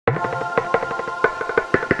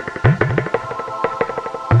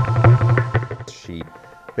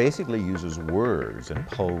basically uses words and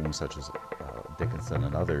poems such as Dickinson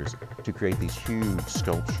and others to create these huge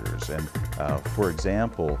sculptures. And for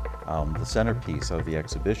example, the centerpiece of the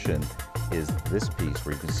exhibition is this piece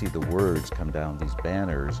where you can see the words come down these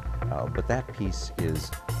banners, but that piece is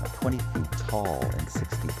 20 feet tall and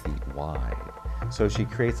 60 feet wide. So she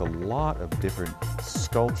creates a lot of different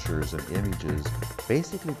sculptures and images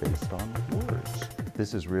basically based on words.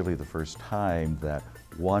 This is really the first time that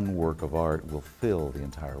one work of art will fill the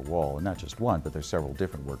entire wall, and not just one, but there's several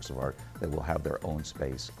different works of art that will have their own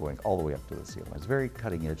space going all the way up to the ceiling. It's very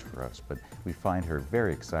cutting edge for us, but we find her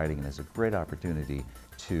very exciting and is a great opportunity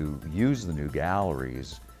to use the new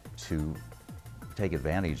galleries to take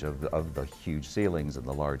advantage of the huge ceilings and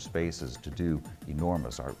the large spaces to do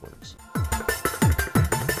enormous artworks.